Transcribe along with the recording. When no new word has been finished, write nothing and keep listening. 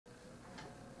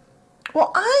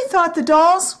Well, I thought the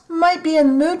dolls might be in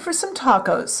the mood for some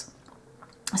tacos.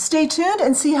 Stay tuned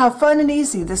and see how fun and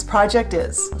easy this project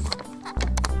is.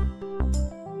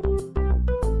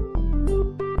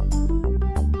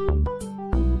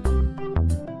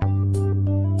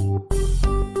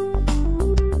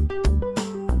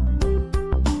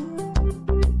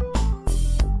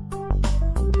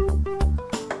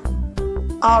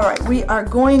 All right, we are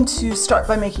going to start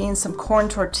by making some corn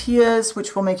tortillas,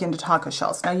 which we'll make into taco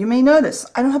shells. Now you may notice,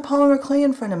 I don't have polymer clay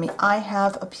in front of me. I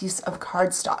have a piece of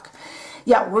cardstock.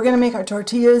 Yeah, we're gonna make our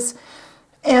tortillas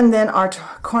and then our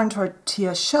corn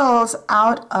tortilla shells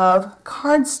out of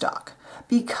cardstock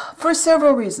for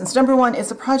several reasons. Number one,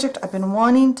 it's a project I've been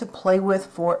wanting to play with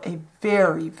for a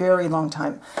very, very long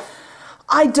time.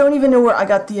 I don't even know where I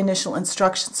got the initial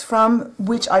instructions from,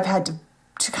 which I've had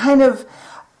to kind of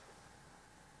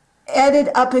edit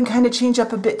up and kind of change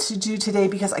up a bit to do today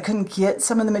because I couldn't get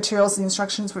some of the materials. The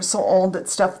instructions were so old that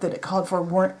stuff that it called for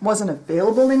wasn't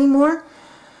available anymore.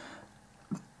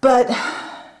 But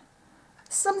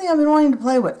something I've been wanting to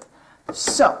play with.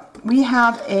 So we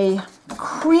have a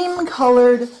cream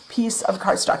colored piece of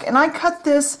cardstock, and I cut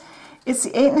this. It's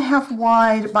 8.5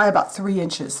 wide by about 3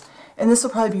 inches, and this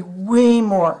will probably be way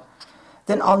more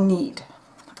than I'll need.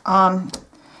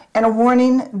 And a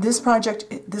warning, this part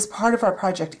of our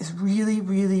project is really,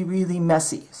 really, really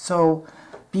messy, so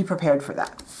be prepared for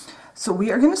that. So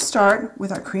we are going to start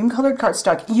with our cream colored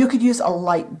cardstock. You could use a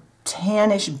light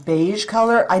tannish beige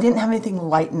color. I didn't have anything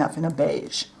light enough in a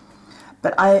beige,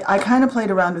 but I kind of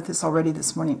played around with this already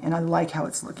this morning, and I like how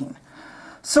it's looking.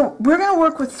 So we're going to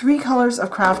work with 3 colors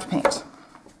of craft paint.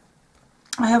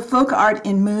 I have Folk Art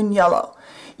in Moon Yellow.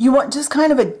 You want just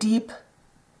kind of a deep,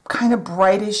 kind of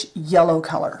brightish yellow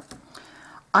color.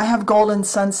 I have Golden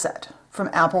Sunset from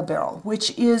Apple Barrel,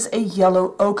 which is a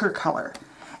yellow ochre color.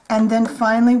 And then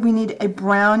finally we need a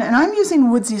brown, and I'm using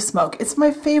Woodsy Smoke. It's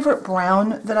my favorite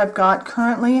brown that I've got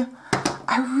currently.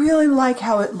 I really like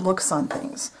how it looks on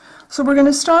things. So we're going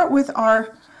to start with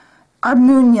our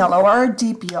moon yellow, our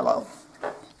deep yellow.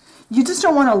 You just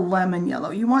don't want a lemon yellow.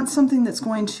 You want something that's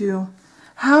going to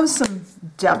have some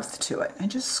depth to it,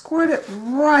 and just squirt it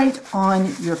right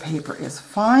on your paper is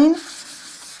fine.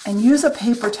 And use a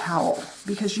paper towel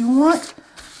because you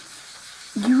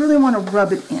really want to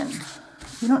rub it in.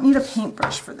 You don't need a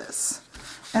paintbrush for this.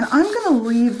 And I'm going to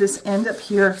leave this end up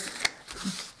here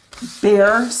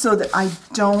bare so that I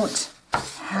don't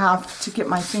have to get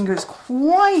my fingers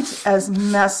quite as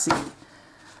messy.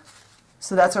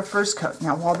 So that's our first coat.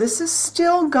 Now while this has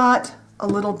still got a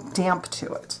little damp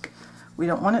to it, we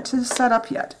don't want it to set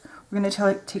up yet. We're going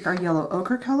to take our yellow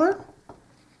ochre color,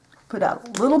 put out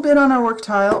a little bit on our work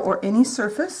tile or any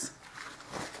surface,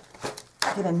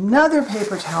 get another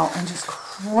paper towel and just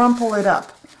crumple it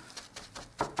up.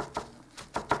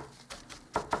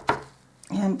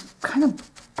 And kind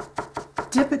of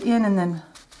dip it in and then,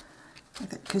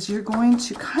 because you're going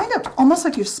to kind of, almost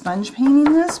like you're sponge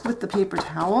painting this with the paper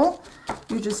towel,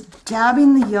 you're just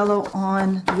dabbing the yellow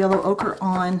ochre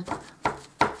on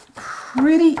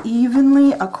pretty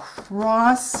evenly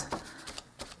across.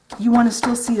 You want to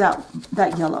still see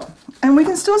that yellow. And we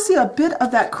can still see a bit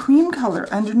of that cream color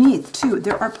underneath too.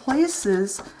 There are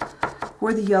places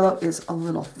where the yellow is a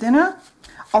little thinner.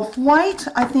 A white,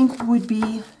 I think, would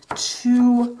be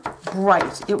too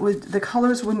bright. The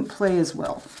colors wouldn't play as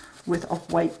well with a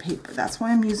white paper. That's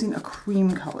why I'm using a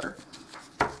cream color.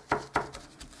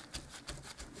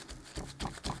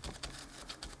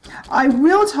 I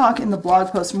will talk in the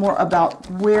blog post more about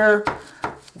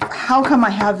how come I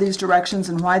have these directions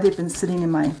and why they've been sitting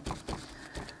in my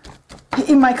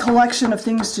collection of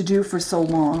things to do for so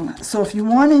long. So if you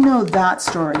want to know that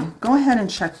story, go ahead and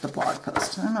check the blog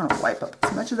post. I'm going to wipe up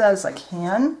as much of that as I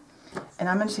can, and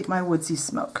I'm going to take my Woodsy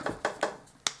Smoke.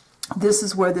 This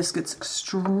is where this gets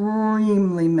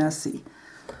extremely messy.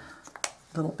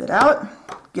 A little bit out,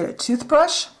 get a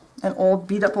toothbrush, an old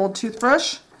beat up old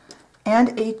toothbrush,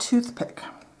 and a toothpick.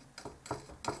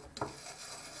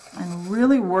 And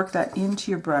really work that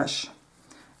into your brush.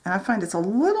 And I find it's a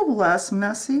little less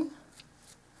messy.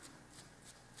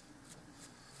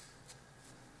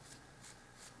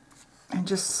 And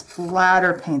just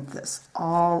splatter paint this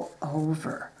all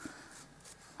over.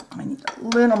 I need a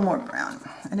little more brown.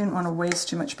 I didn't want to waste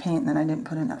too much paint and then I didn't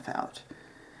put enough out.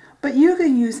 But you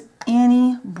could use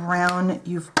any brown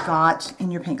you've got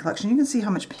in your paint collection. You can see how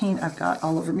much paint I've got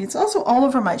all over me. It's also all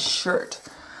over my shirt.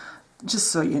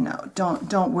 Just so you know,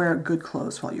 don't wear good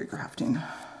clothes while you're crafting.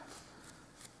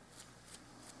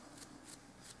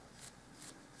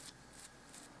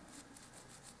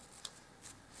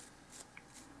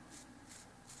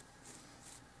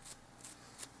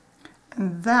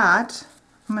 And that,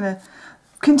 I'm going to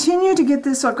continue to get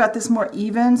this so I've got this more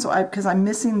even, so because I'm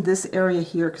missing this area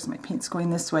here because my paint's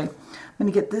going this way. I'm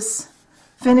going to get this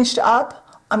finished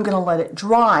up. I'm going to let it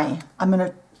dry. I'm going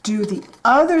to do the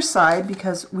other side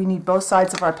because we need both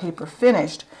sides of our paper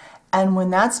finished. And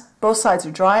when both sides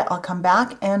are dry, I'll come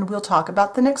back and we'll talk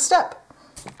about the next step.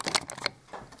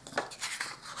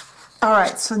 All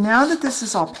right, so now that this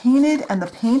is all painted and the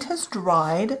paint has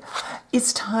dried,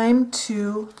 it's time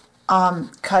to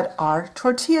cut our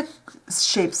tortilla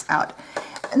shapes out.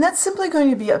 And that's simply going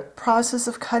to be a process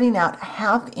of cutting out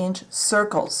 1/2 inch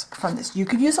circles from this. You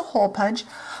could use a hole punch.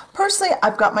 Personally,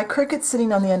 I've got my Cricut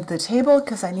sitting on the end of the table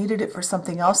because I needed it for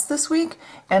something else this week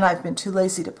and I've been too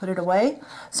lazy to put it away.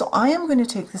 So I am going to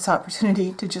take this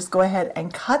opportunity to just go ahead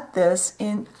and cut this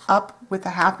up with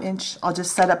a 1/2 inch. I'll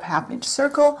just set up a 1/2 inch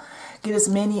circle, get as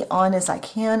many on as I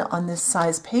can on this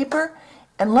size paper,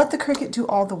 and let the Cricut do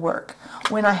all the work.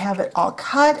 When I have it all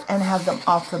cut and have them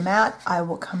off the mat, I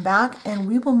will come back and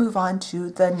we will move on to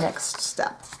the next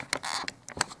step.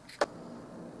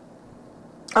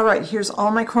 All right, here's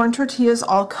all my corn tortillas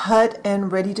all cut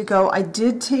and ready to go. I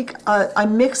did take, I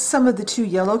mixed some of the 2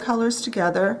 yellow colors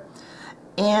together,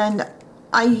 and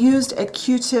I used a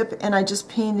Q-tip and I just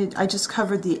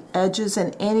covered the edges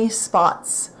and any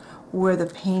spots where the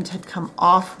paint had come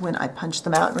off when I punched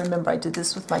them out. And remember, I did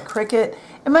this with my Cricut,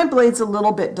 and my blade's a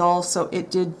little bit dull, so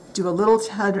it did do a little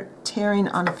tearing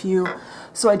on a few,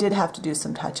 so I did have to do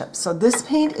some touch-ups. So this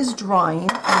paint is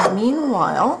drying, and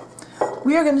meanwhile,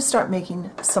 we are going to start making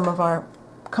some of our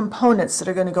components that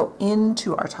are going to go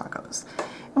into our tacos.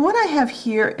 And what I have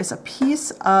here is a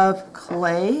piece of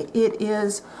clay. It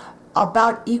is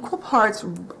about equal parts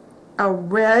a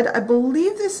red. I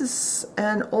believe this is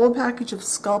an old package of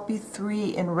Sculpey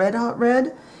 3 in Red Hot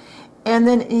Red, and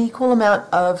then an equal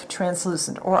amount of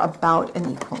translucent, or about an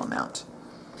equal amount.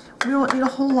 We won't need a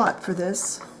whole lot for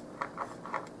this.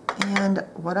 And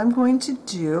what I'm going to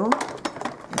do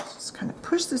is just kind of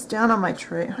push this down on my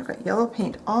tray. I've got yellow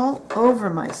paint all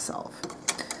over myself.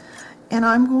 And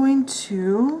I'm going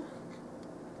to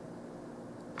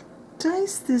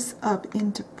dice this up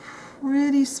into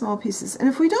pretty small pieces. And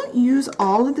if we don't use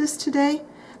all of this today,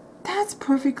 that's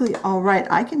perfectly all right.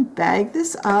 I can bag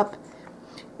this up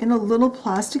in a little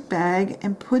plastic bag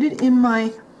and put it in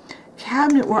my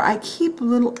cabinet where I keep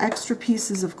little extra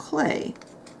pieces of clay.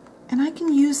 And I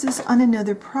can use this on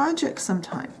another project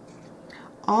sometime.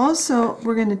 Also,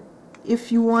 we're going to,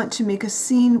 if you want to make a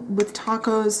scene with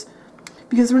tacos,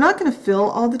 because we're not going to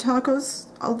fill all the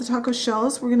taco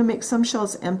shells, we're going to make some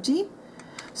shells empty.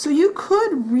 So you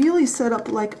could really set up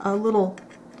like a little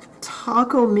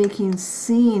taco making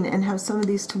scene and have some of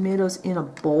these tomatoes in a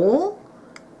bowl,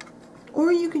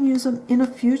 or you can use them in a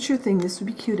future thing. This would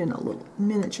be cute in a little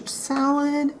miniature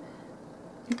salad.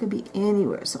 It could be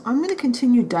anywhere. So I'm going to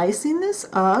continue dicing this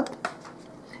up,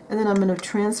 and then I'm going to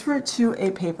transfer it to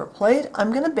a paper plate.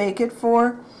 I'm going to bake it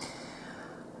for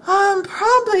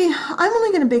I'm only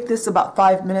going to bake this about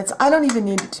 5 minutes. I don't even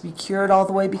need it to be cured all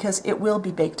the way because it will be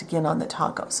baked again on the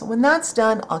taco. So when that's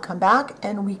done, I'll come back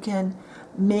and we can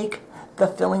make the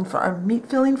filling for our meat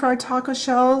filling for our taco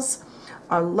shells,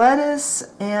 our lettuce,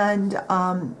 and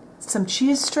some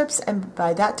cheese strips. And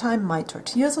by that time, my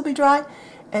tortillas will be dry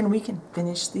and we can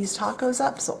finish these tacos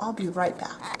up. So I'll be right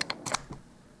back.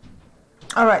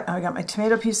 All right, now I got my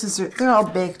tomato pieces. They're all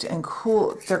baked and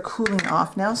cool. They're cooling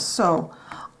off now. So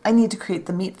I need to create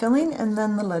the meat filling and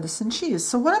then the lettuce and cheese.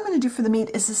 So what I'm going to do for the meat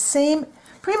is the same,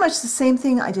 pretty much the same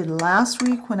thing I did last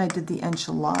week when I did the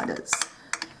enchiladas.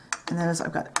 And that is,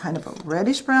 I've got kind of a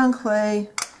reddish brown clay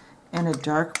and a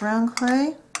dark brown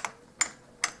clay.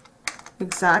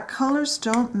 Exact colors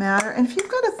don't matter. And if you've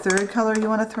got a third color you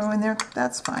want to throw in there,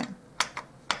 that's fine.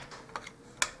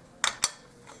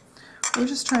 We're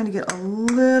just trying to get a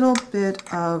little bit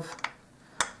of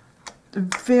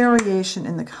variation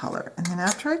in the color. And then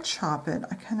after I chop it,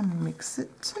 I kind of mix it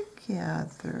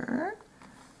together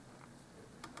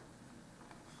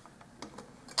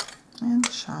and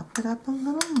chop it up a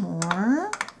little more.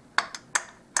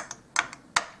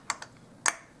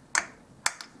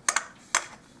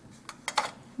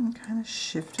 And kind of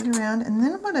shift it around. And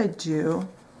then what I do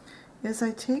is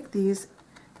I take these,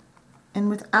 and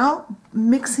without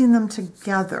mixing them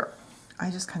together, I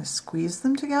just kind of squeeze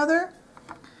them together.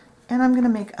 And I'm going to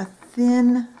make a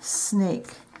thin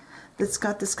snake that's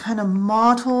got this kind of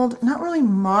mottled, not really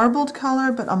marbled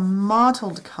color, but a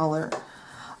mottled color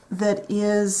that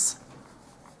is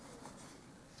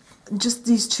just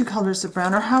these 2 colors of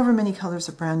brown, or however many colors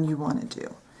of brown you want to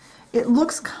do.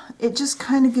 It just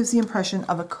kind of gives the impression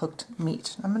of a cooked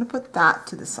meat. I'm going to put that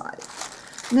to the side.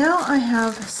 Now I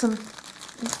have some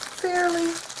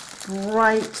fairly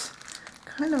bright,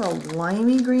 kind of a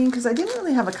limey green, because I didn't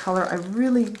really have a color I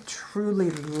really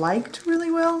truly liked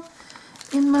really well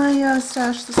in my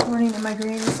stash this morning in my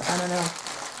greens. I don't know.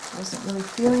 I wasn't really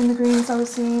feeling the greens I was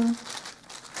seeing.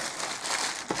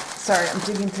 Sorry, I'm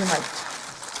digging through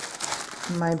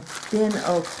my bin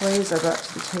of clays I brought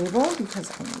to the table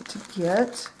because I need to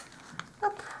get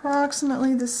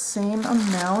approximately the same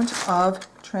amount of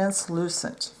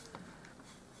translucent.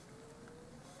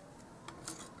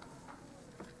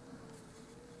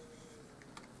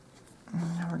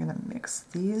 And now we're going to mix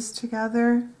these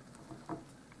together.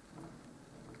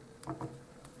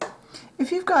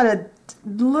 If you've got a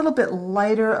little bit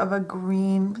lighter of a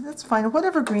green, that's fine,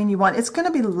 whatever green you want. It's going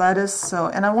to be lettuce, so,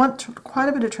 and I want quite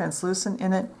a bit of translucent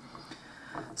in it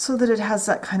so that it has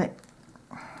that kind of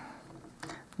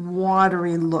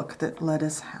watery look that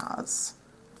lettuce has.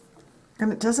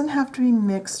 And it doesn't have to be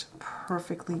mixed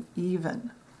perfectly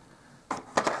even.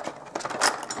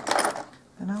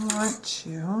 Then I want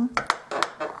to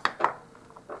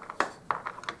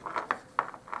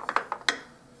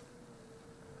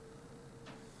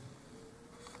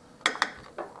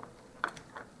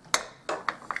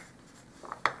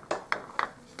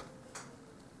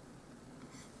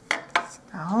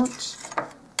out.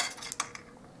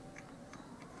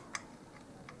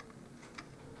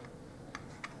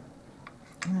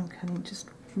 And I'm cutting just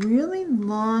really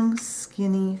long,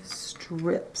 skinny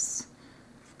strips.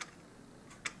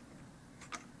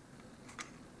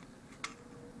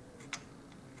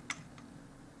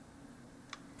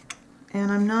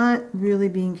 And I'm not really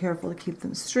being careful to keep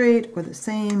them straight or the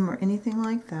same or anything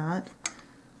like that.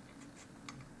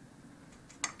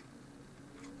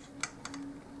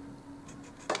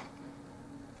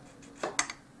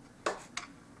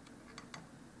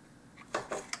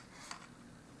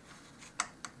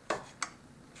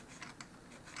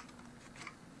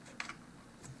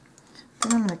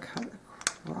 Then I'm going to cut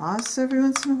across every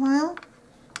once in a while.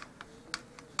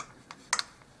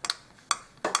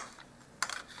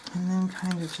 And then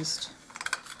kind of just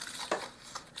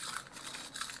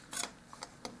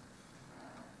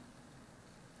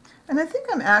and I think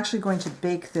I'm actually going to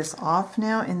bake this off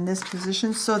now in this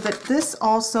position so that this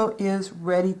also is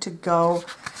ready to go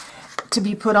to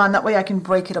be put on. That way I can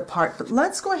break it apart. But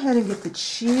let's go ahead and get the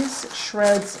cheese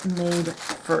shreds made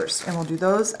first, and we'll do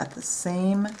those at the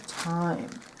same time.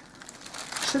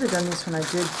 Should have done this when I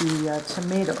did the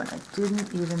tomato, and I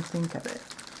didn't even think of it.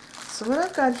 So what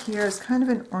I've got here is kind of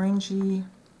an orangey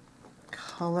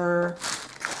color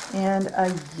and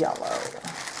a yellow.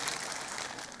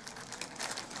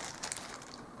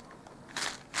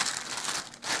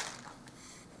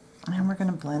 And we're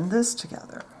going to blend this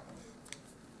together.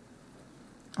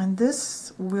 And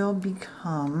this will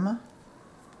become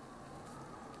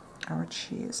our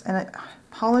cheese. And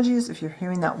apologies if you're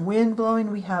hearing that wind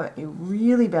blowing. We have a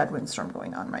really bad windstorm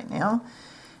going on right now.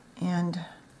 And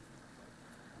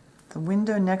the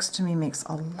window next to me makes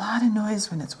a lot of noise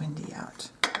when it's windy out.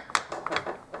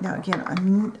 Now again,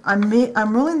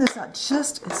 I'm rolling this out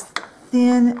just as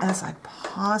thin as I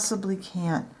possibly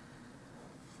can,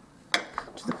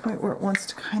 to the point where it wants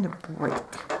to kind of break.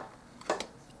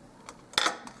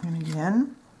 And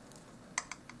again,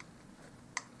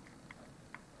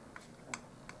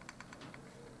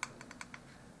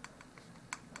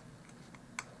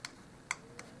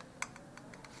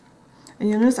 and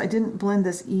you'll notice I didn't blend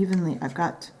this evenly. I've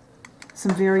got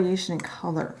some variation in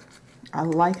color. I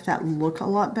like that look a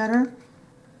lot better.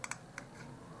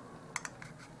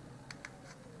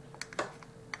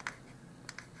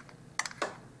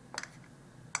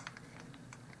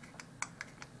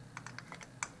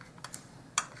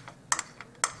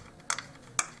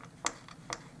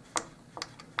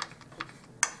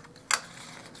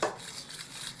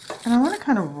 And I want to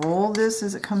kind of roll this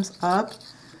as it comes up.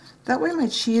 That way my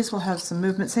cheese will have some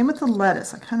movement. Same with the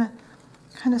lettuce. I kind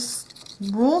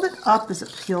of rolled it up as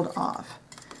it peeled off.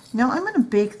 Now I'm going to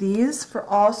bake these for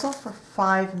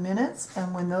 5 minutes,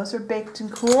 and when those are baked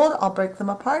and cooled, I'll break them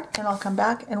apart and I'll come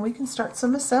back and we can start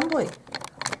some assembly.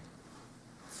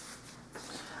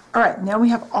 Alright, now we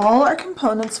have all our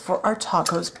components for our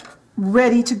tacos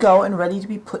ready to go and ready to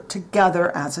be put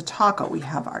together as a taco. We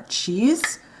have our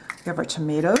cheese, we have our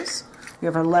tomatoes, we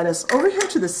have our lettuce. Over here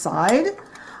to the side,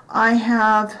 I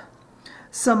have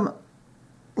some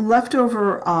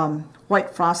leftover white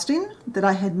frosting that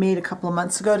I had made a couple of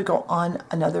months ago to go on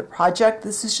another project.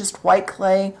 This is just white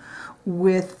clay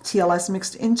with TLS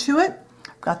mixed into it.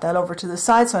 I've got that over to the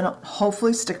side so I don't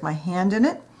hopefully stick my hand in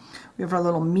it. We have our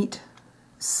little meat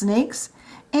snakes,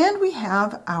 and we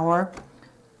have our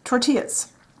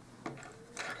tortillas.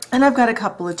 And I've got a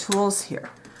couple of tools here.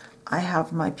 I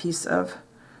have my piece of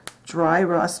dry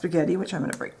raw spaghetti, which I'm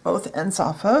going to break both ends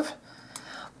off of.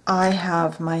 I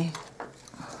have my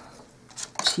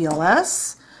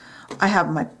TLS. I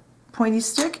have my pointy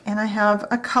stick, and I have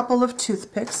a couple of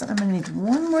toothpicks. I'm going to need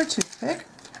one more toothpick,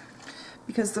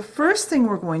 because the first thing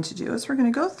we're going to do is we're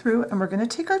going to go through and we're going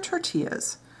to take our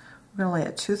tortillas. We're going to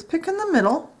lay a toothpick in the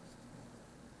middle,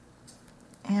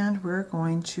 and we're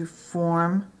going to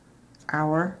form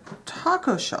our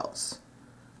taco shells.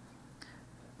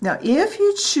 Now, if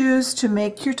you choose to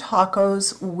make your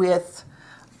tacos with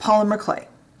polymer clay,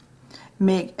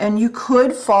 and you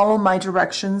could follow my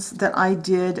directions that I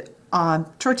did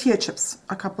on tortilla chips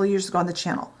a couple of years ago on the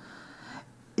channel,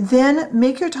 then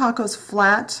make your tacos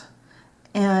flat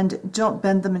and don't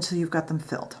bend them until you've got them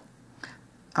filled.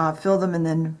 Fill them and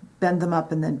then bend them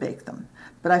up and then bake them.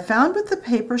 But I found with the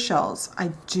paper shells, I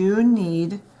do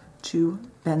need to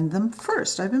bend them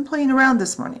first. I've been playing around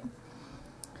this morning.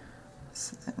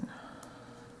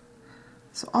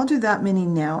 So I'll do that many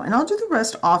now, and I'll do the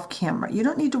rest off camera. You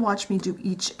don't need to watch me do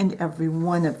each and every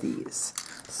one of these.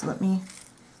 So let me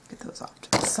get those off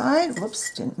to the side.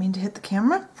 Whoops, didn't mean to hit the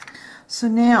camera. So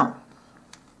now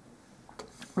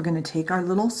we're going to take our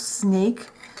little snake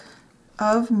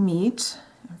of meat.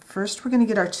 First we're going to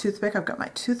get our toothpick. I've got my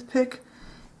toothpick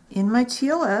in my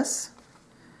TLS.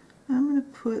 I'm going to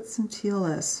put some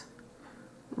TLS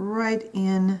right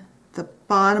in the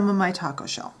bottom of my taco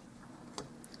shell.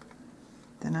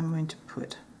 Then I'm going to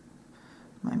put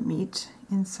my meat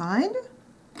inside,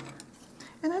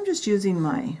 and I'm just using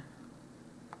my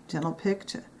dental pick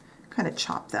to kind of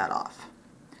chop that off.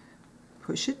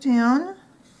 Push it down.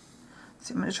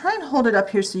 So I'm going to try and hold it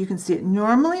up here so you can see it.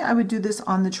 Normally I would do this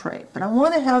on the tray, but I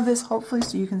want to have this hopefully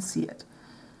so you can see it.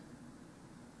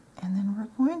 And then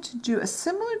we're going to do a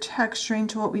similar texturing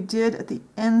to what we did at the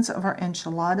ends of our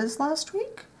enchiladas last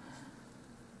week.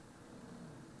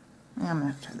 I'm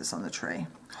going to try this on the tray.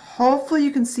 Hopefully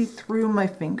you can see through my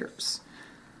fingers.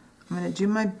 I'm going to do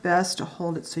my best to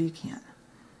hold it so you can.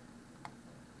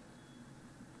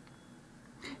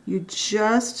 You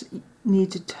just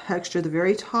need to texture the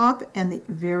very top and the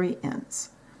very ends.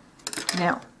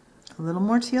 Now, a little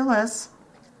more TLS.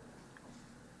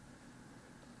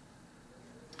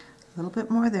 A little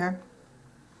bit more there.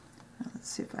 Now,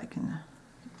 let's see if I can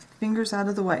get my fingers out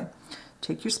of the way.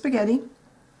 Take your spaghetti.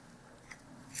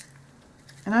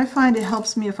 And I find it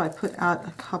helps me if I put out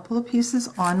a couple of pieces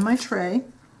on my tray.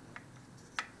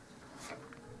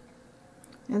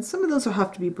 And some of those will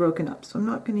have to be broken up, so I'm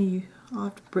not going to, I'll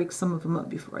have to break some of them up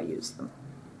before I use them.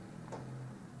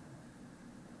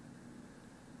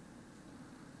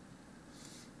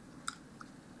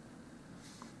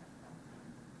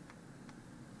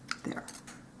 There.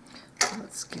 So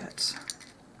let's get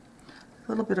a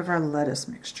little bit of our lettuce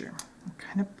mixture and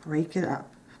kind of break it up.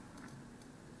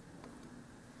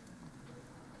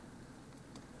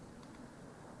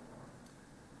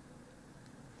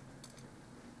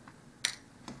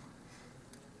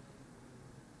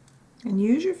 And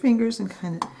use your fingers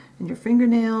and your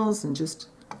fingernails and just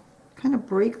kind of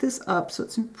break this up so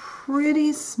it's in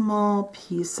pretty small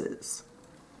pieces.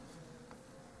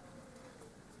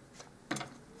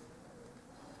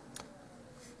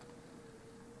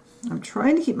 I'm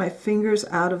trying to keep my fingers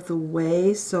out of the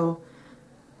way so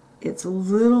it's a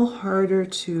little harder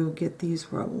to get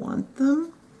these where I want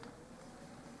them.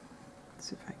 Let's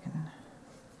see if I can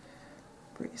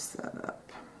brace that up.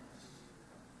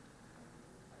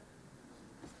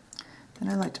 And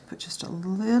I like to put just a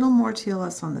little more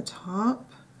TLS on the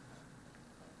top.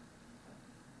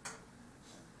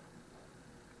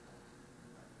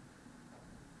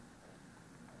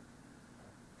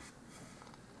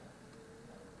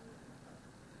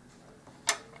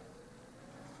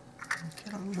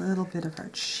 Get a little bit of our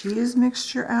cheese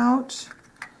mixture out.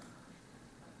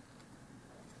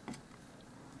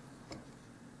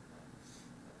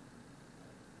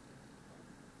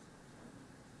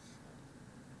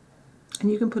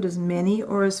 And you can put as many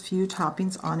or as few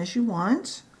toppings on as you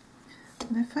want.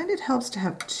 And I find it helps to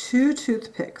have 2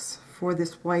 toothpicks for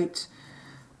this white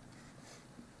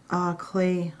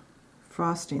clay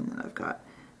frosting that I've got.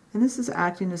 And this is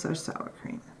acting as our sour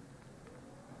cream.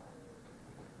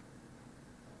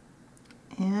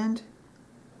 And,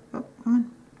 oh, come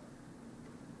on.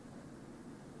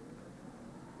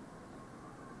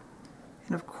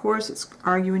 And of course it's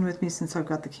arguing with me since I've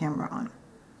got the camera on.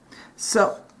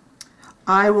 So,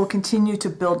 I will continue to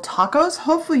build tacos.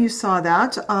 Hopefully you saw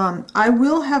that. I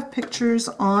will have pictures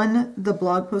on the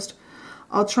blog post.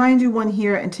 I'll try and do one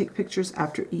here and take pictures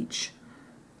after each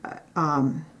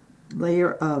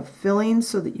layer of filling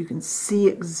so that you can see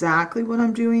exactly what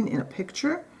I'm doing in a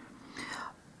picture.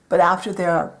 But after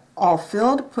they're all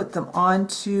filled, put them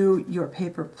onto your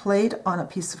paper plate on a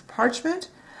piece of parchment.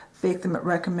 Bake them at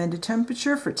recommended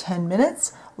temperature for 10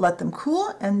 minutes. Let them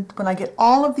cool, and when I get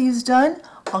all of these done,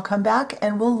 I'll come back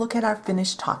and we'll look at our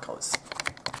finished tacos.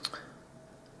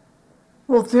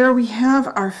 Well, there we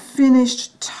have our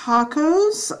finished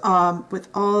tacos with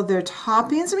all of their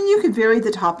toppings. I mean, you could vary the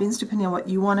toppings depending on what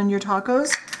you want in your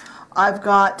tacos. I've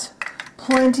got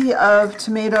plenty of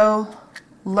tomato,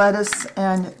 lettuce,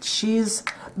 and cheese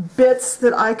bits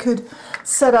that I could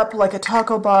set up like a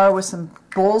taco bar with some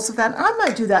bowls of that. I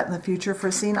might do that in the future for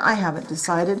a scene. I haven't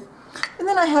decided. And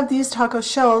then I have these taco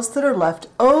shells that are left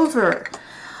over.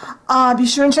 Be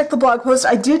sure and check the blog post.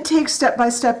 I did take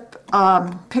step-by-step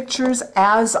pictures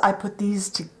as I put these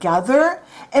together,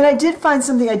 and I did find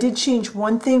something. I did change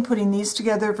one thing putting these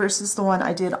together versus the one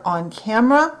I did on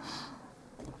camera.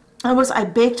 I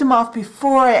baked them off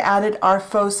before I added our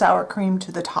faux sour cream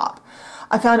to the top.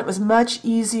 I found it was much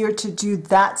easier to do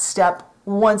that step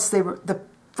once they were the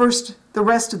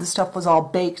rest of the stuff was all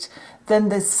baked. Then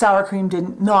the sour cream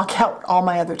didn't knock out all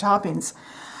my other toppings.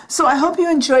 So I hope you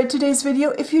enjoyed today's video.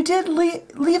 If you did,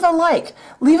 leave a like,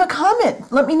 leave a comment.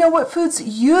 Let me know what foods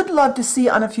you'd love to see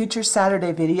on a future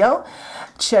Saturday video.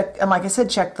 And like I said,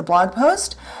 check the blog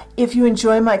post. If you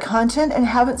enjoy my content and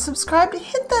haven't subscribed,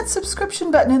 hit that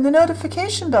subscription button and the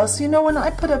notification bell so you know when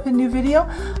I put up a new video.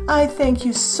 I thank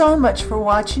you so much for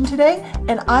watching today,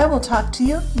 and I will talk to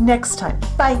you next time.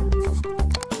 Bye.